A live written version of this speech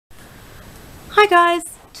Hi guys!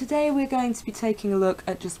 Today we're going to be taking a look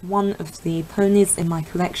at just one of the ponies in my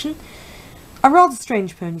collection. A rather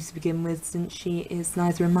strange pony to begin with, since she is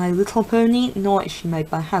neither a My Little Pony nor is she made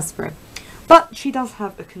by Hasbro. But she does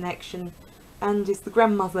have a connection and is the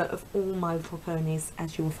grandmother of all My Little Ponies,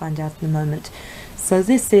 as you will find out in a moment. So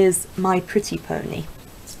this is My Pretty Pony.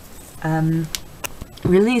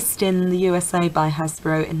 Released in the USA by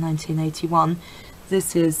Hasbro in 1981.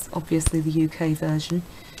 This is obviously the UK version,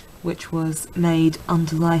 which was made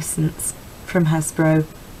under license from Hasbro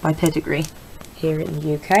by Pedigree here in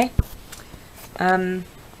the UK.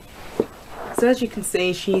 So as you can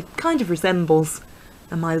see, she kind of resembles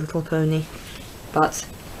a My Little Pony, but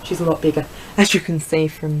she's a lot bigger, as you can see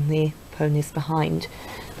from the ponies behind.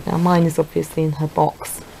 Now mine is obviously in her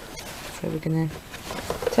box, so we're going to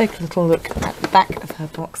take a little look at the back of her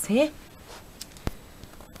box here,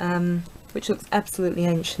 which looks absolutely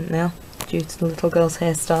ancient now, due to the little girl's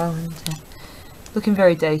hairstyle and looking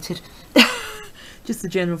very dated. Just the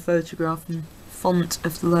general photograph and font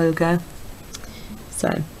of the logo.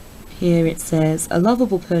 So here it says, a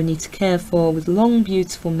lovable pony to care for with long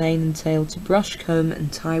beautiful mane and tail to brush, comb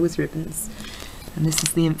and tie with ribbons. And this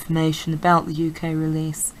is the information about the UK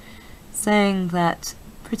release, saying that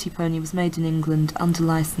Pretty Pony was made in England under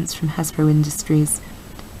license from Hasbro Industries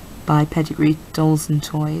by Pedigree Dolls and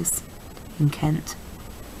Toys in Kent.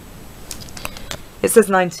 It says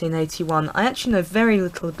 1981. I actually know very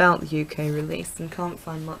little about the UK release and can't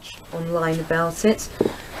find much online about it,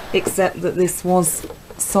 except that this was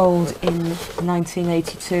sold in the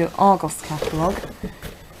 1982 Argos catalogue.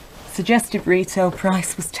 Suggested retail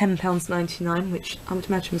price was £10.99, which I would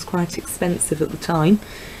imagine was quite expensive at the time,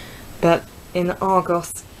 but in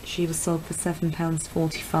Argos she was sold for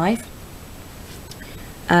 £7.45.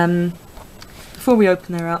 Before we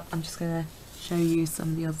open her up, I'm just going to show you some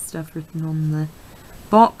of the other stuff written on the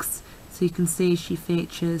box. So you can see she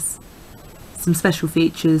features some special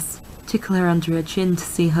features. Tickle her under her chin to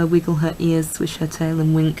see her, wiggle her ears, swish her tail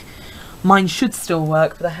and wink. Mine should still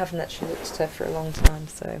work, but I haven't actually looked at her for a long time,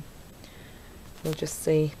 so we'll just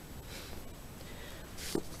see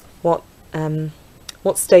what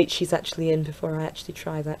state she's actually in before I actually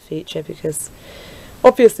try that feature, because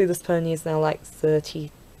obviously this pony is now like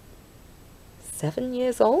 37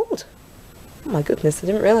 years old. Oh my goodness, I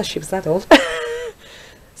didn't realise she was that old.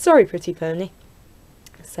 Sorry, Pretty Pony.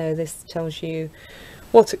 So this tells you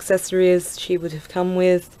what accessories she would have come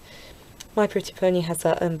with. My Pretty Pony has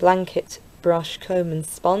her own blanket, brush, comb and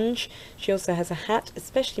sponge. She also has a hat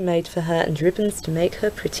especially made for her and ribbons to make her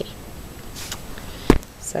pretty.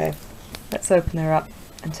 So let's open her up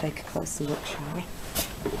and take a closer look, shall we?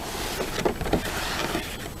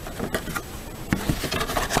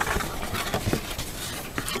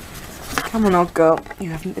 Come on, old girl.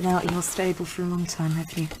 You haven't been out of your stable for a long time,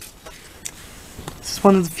 have you? This is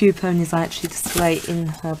one of the few ponies I actually display in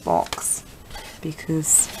her box,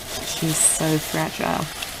 because she's so fragile.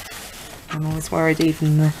 I'm always worried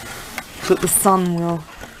even that the sun will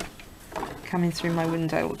come in through my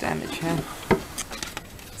window will damage her.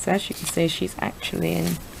 So as you can see, she's actually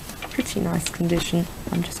in pretty nice condition.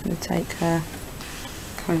 I'm just going to take her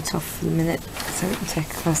coat off for the minute so we can take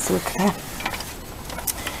a closer look at her.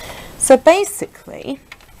 So basically,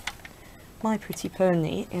 My Pretty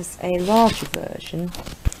Pony is a larger version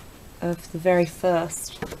of the very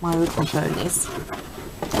first My Little Ponies.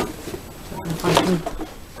 If I can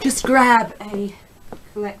just grab a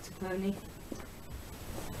collector pony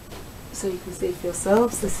so you can see for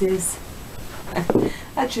yourselves. This is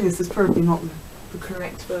actually, this is probably not the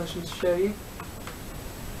correct version to show you.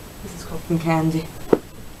 This is Cotton Candy.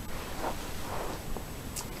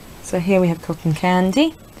 So here we have Cotton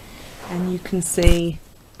Candy, and you can see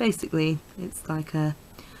basically it's like a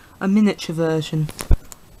miniature version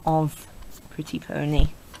of Pretty Pony.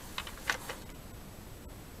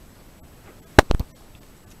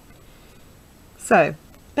 So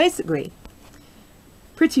basically,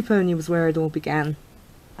 Pretty Pony was where it all began.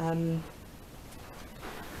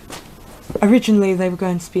 Originally they were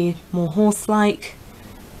going to be more horse-like,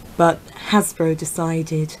 but Hasbro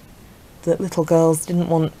decided that little girls didn't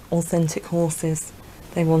want authentic horses.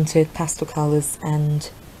 They wanted pastel colours and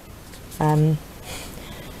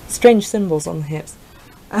strange symbols on the hips.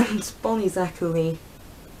 And Bonnie Zachary,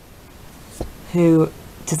 who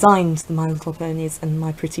designed the My Little Ponies and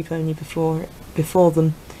My Pretty Pony before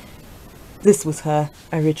them, this was her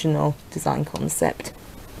original design concept.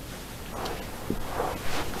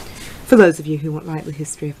 For those of you who want like the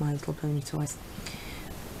history of My Little Pony toys.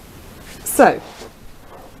 So,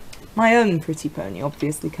 my own Pretty Pony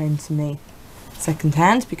obviously came to me second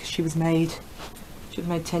hand, because she was made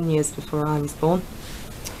 10 years before I was born.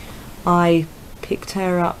 I picked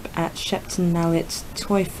her up at Shepton Mallet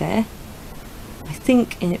Toy Fair. I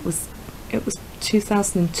think it was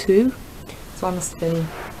 2002, so I must have been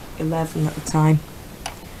 11 at the time.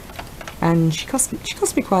 And she cost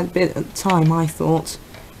me quite a bit at the time, I thought.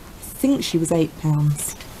 I think she was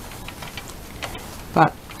 £8.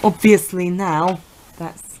 But obviously now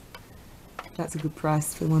that's a good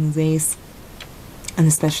price for one of these. And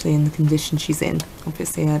especially in the condition she's in.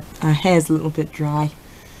 Obviously her hair's a little bit dry.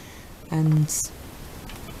 And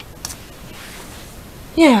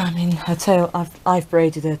yeah, I mean, her tail, I've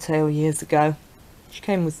braided her tail years ago. She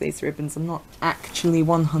came with these ribbons. I'm not actually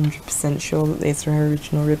 100% sure that these are her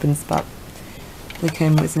original ribbons, but they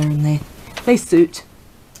came with her and they suit.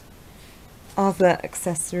 Other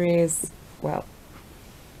accessories, well,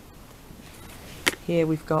 here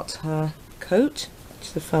we've got her coat, which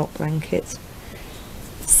is a felt blanket.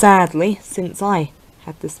 Sadly, since I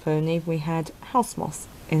had this pony, we had house moss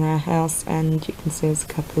in our house, and you can see there's a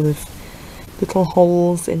couple of little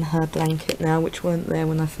holes in her blanket now, which weren't there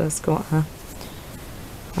when I first got her.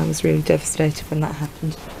 I was really devastated when that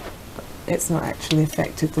happened. But it's not actually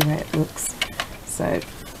affected the way it looks. So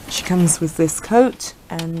she comes with this coat,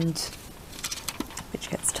 and which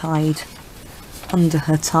gets tied under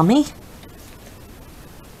her tummy.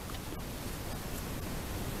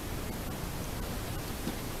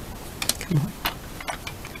 Come on,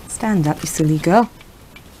 stand up, you silly girl.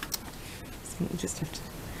 So we just have to.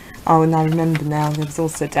 Oh, and I remember now, there was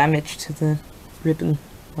also damage to the ribbon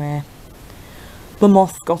where the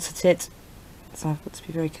moth got at it, so I've got to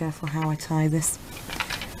be very careful how I tie this.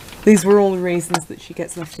 These were all the reasons that she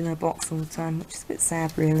gets left in her box all the time, which is a bit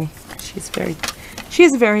sad really. She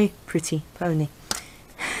is a very pretty pony.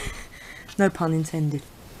 No pun intended.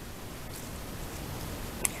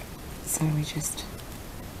 So we just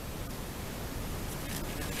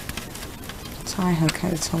tie her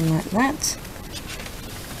coat on like that.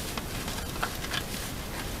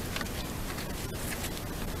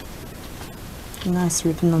 A nice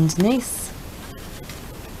ribbon underneath.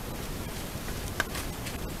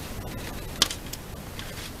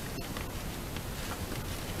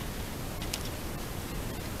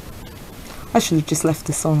 I should have just left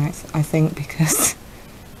this on, I think, because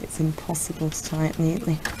it's impossible to tie it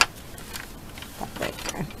neatly. But there you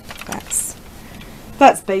go.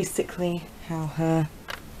 That's basically how her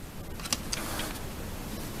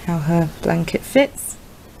blanket fits.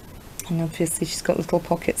 And obviously she's got little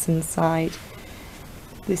pockets inside.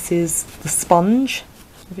 This is the sponge.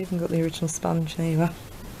 I've even got the original sponge, there you are.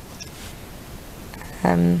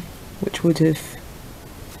 Which would have,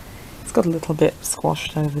 it's got a little bit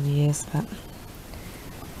squashed over the years, but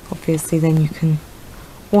obviously then you can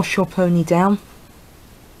wash your pony down.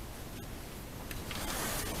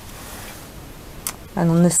 And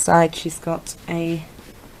on this side she's got a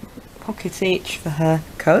pocket each for her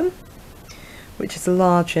comb, which is a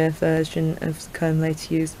larger version of the comb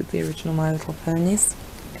later used with the original My Little Ponies.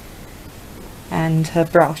 And her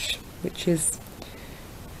brush, which is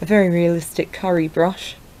a very realistic curry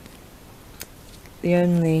brush. The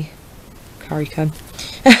only curry comb.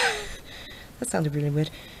 That sounded really weird.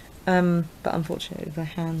 But unfortunately the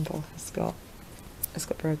handle has got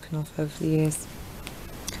broken off over the years.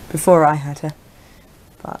 Before I had her.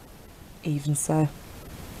 But even so,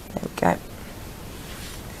 there we go.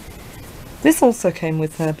 This also came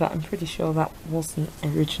with her, but I'm pretty sure that wasn't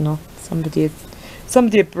original. Somebody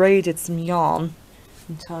had braided some yarn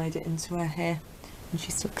and tied it into her hair, and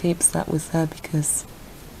she still keeps that with her because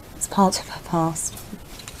it's part of her past.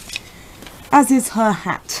 As is her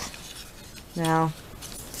hat. Now,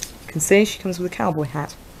 you can see she comes with a cowboy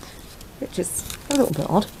hat, which is a little bit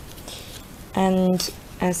odd. And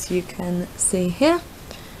as you can see here,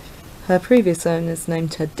 her previous owners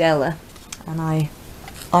named her Della, and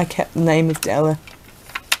I kept the name of Della.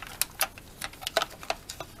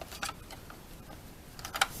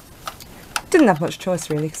 Didn't have much choice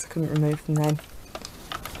really because I couldn't remove the name.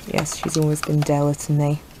 Yes, she's always been Della to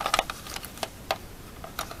me.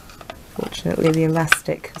 Fortunately the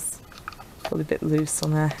elastic has got a bit loose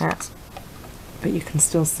on her hat, but you can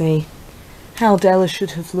still see how Della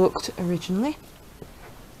should have looked originally.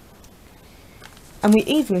 And we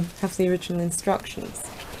even have the original instructions,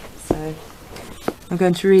 so I'm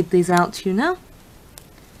going to read these out to you now.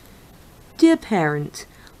 Dear parent,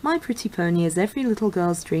 my pretty pony is every little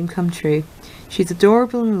girl's dream come true. She's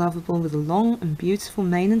adorable and lovable with a long and beautiful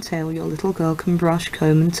mane and tail your little girl can brush,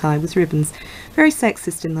 comb and tie with ribbons. Very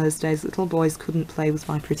sexist in those days, little boys couldn't play with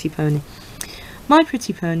my pretty pony. My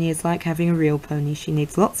pretty pony is like having a real pony. She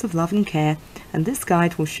needs lots of love and care, and this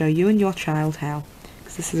guide will show you and your child how.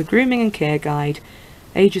 Because this is a grooming and care guide,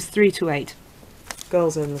 ages 3 to 8.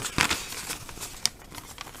 Girls only.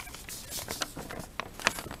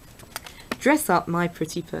 Dress up my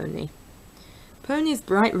pretty pony. Pony's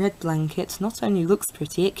bright red blanket not only looks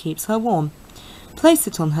pretty, it keeps her warm. Place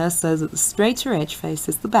it on her so that the straighter edge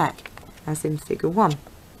faces the back, as in figure 1.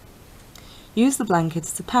 Use the blanket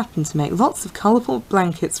as a pattern to make lots of colourful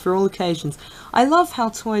blankets for all occasions. I love how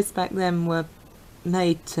toys back then were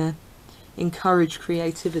made to encourage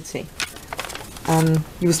creativity.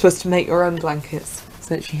 You were supposed to make your own blankets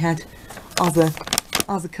so that you had other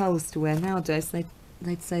colours to wear. Nowadays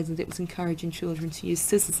they'd say that it was encouraging children to use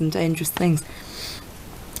scissors and dangerous things.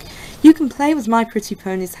 You can play with My Pretty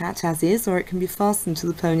Pony's hat as is, or it can be fastened to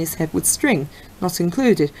the pony's head with string, not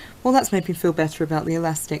included. Well, that's made me feel better about the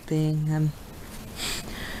elastic being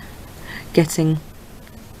getting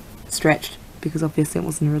stretched, because obviously it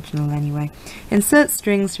wasn't original anyway. Insert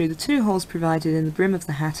strings through the 2 holes provided in the brim of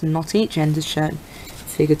the hat and knot each end as shown,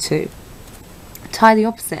 figure 2. Tie the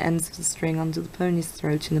opposite ends of the string under the pony's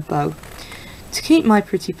throat in a bow. To keep My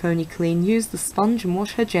Pretty Pony clean, use the sponge and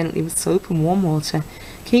wash her gently with soap and warm water.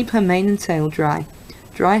 Keep her mane and tail dry.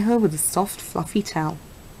 Dry her with a soft, fluffy towel.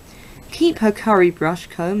 Keep her curry brush,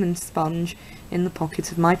 comb and sponge in the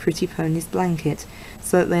pocket of My Pretty Pony's blanket,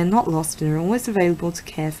 so that they are not lost and are always available to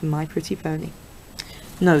care for My Pretty Pony.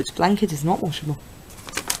 Note, blanket is not washable.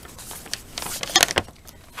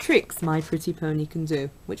 Tricks My Pretty Pony can do,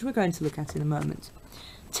 which we're going to look at in a moment.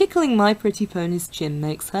 Tickling My Pretty Pony's chin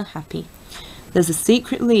makes her happy. There's a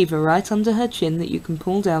secret lever right under her chin that you can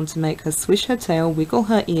pull down to make her swish her tail, wiggle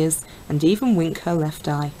her ears, and even wink her left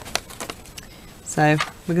eye. So,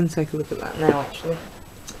 we're going to take a look at that now, actually.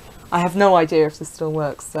 I have no idea if this still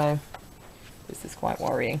works, so this is quite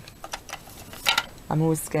worrying. I'm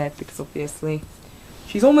always scared because obviously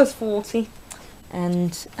she's almost 40,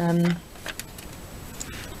 and you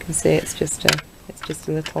can see it's just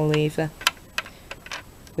a little lever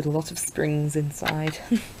with a lot of springs inside.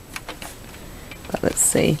 But let's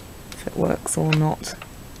see if it works or not.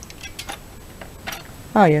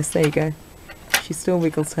 Oh yes, there you go. She still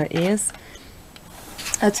wiggles her ears.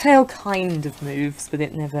 Her tail kind of moves, but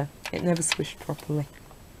it never swished properly.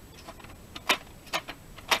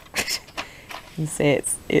 You can see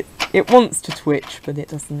it wants to twitch, but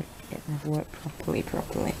it never worked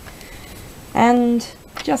properly. And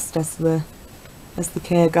just as the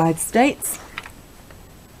care guide states,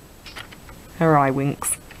 her eye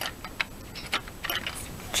winks.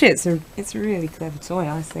 It's a really clever toy,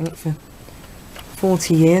 I think, for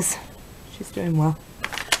 40 years. She's doing well.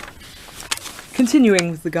 Continuing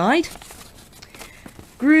with the guide.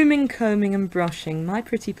 Grooming, combing and brushing. My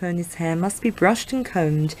Pretty Pony's hair must be brushed and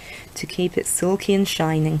combed to keep it silky and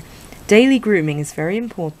shining. Daily grooming is very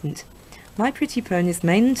important. My Pretty Pony's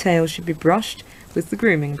mane and tail should be brushed with the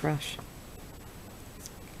grooming brush.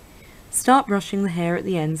 Start brushing the hair at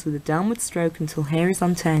the ends with a downward stroke until hair is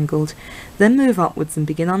untangled, then move upwards and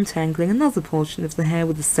begin untangling another portion of the hair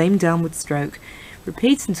with the same downward stroke.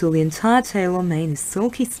 Repeat until the entire tail or mane is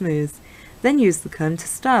silky smooth, then use the comb to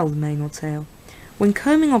style the mane or tail. When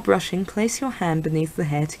combing or brushing, place your hand beneath the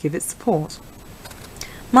hair to give it support.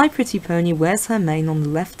 My Pretty Pony wears her mane on the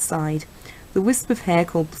left side. The wisp of hair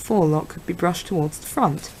called the forelock could be brushed towards the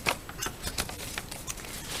front.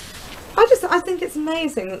 I think it's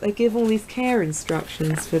amazing that they give all these care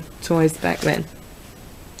instructions for toys back then.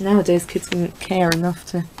 Nowadays kids wouldn't care enough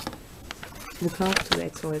to look after their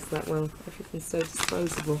toys that well. Everything's so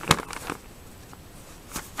disposable.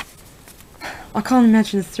 I can't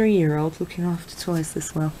imagine a 3-year-old looking after toys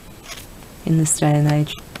this well in this day and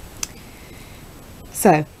age.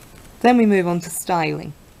 So, then we move on to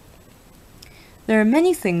styling. There are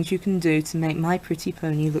many things you can do to make My Pretty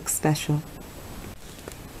Pony look special.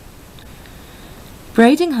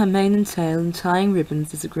 Braiding her mane and tail and tying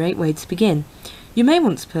ribbons is a great way to begin. You may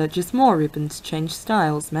want to purchase more ribbon to change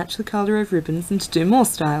styles, match the colour of ribbons and to do more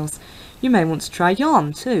styles. You may want to try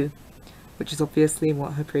yarn too, which is obviously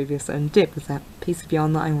what her previous owner did with that piece of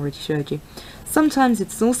yarn that I already showed you. Sometimes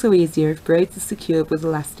it's also easier if braids are secured with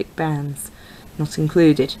elastic bands, not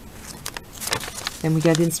included. Then we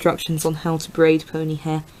get instructions on how to braid pony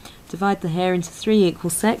hair. Divide the hair into 3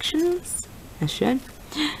 equal sections, as shown.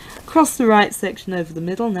 Cross the right section over the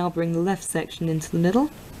middle, now bring the left section into the middle.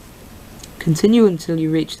 Continue until you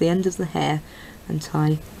reach the end of the hair and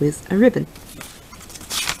tie with a ribbon.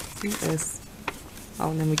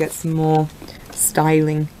 Oh, and then we get some more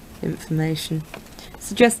styling information.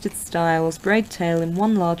 Suggested styles: braid tail in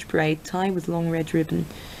 1 large braid, tie with long red ribbon.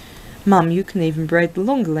 Mum, you can even braid the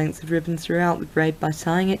longer length of ribbon throughout the braid by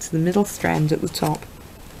tying it to the middle strand at the top.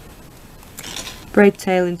 Braid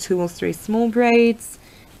tail in 2 or 3 small braids.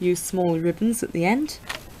 Use smaller ribbons at the end.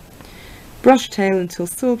 Brush tail until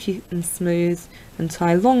silky and smooth and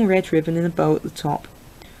tie long red ribbon in a bow at the top.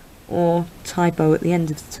 or tie bow at the end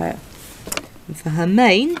of the tail. And for her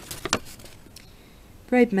mane,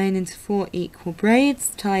 braid mane into 4 equal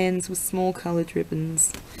braids, tie ends with small coloured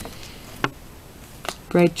ribbons.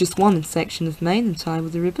 Braid just one section of mane and tie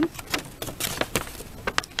with a ribbon.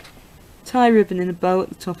 Tie ribbon in a bow at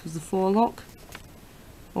the top of the forelock.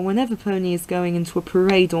 Or whenever pony is going into a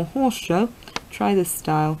parade or horse show, try this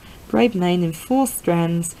style. Braid mane in 4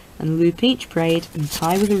 strands and loop each braid and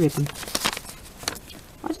tie with a ribbon.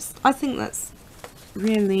 I think that's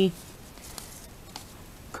really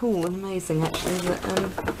cool and amazing actually, that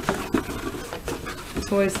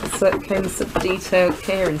toys that came with such detailed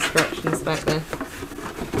care instructions back then.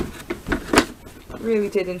 It really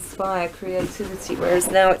did inspire creativity,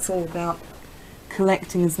 whereas now it's all about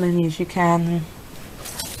collecting as many as you can and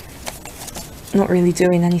not really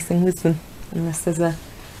doing anything with them unless there's a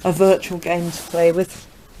virtual game to play with.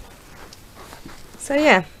 So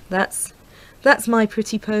yeah, that's my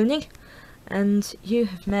pretty pony, and you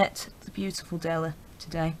have met the beautiful Della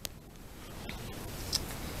today.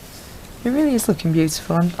 It really is looking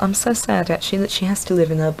beautiful. I'm so sad actually that she has to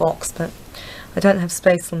live in her box, but I don't have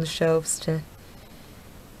space on the shelves to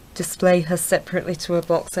display her separately to her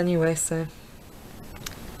box anyway, so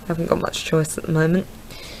I haven't got much choice at the moment.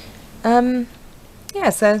 Yeah,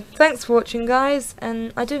 so thanks for watching guys,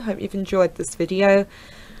 and I do hope you've enjoyed this video.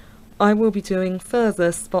 I will be doing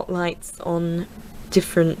further spotlights on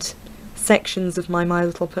different sections of my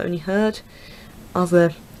Little Pony herd,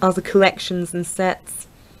 other collections and sets,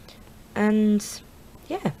 and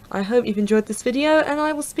yeah, I hope you've enjoyed this video, and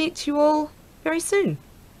I will speak to you all very soon.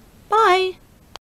 Bye!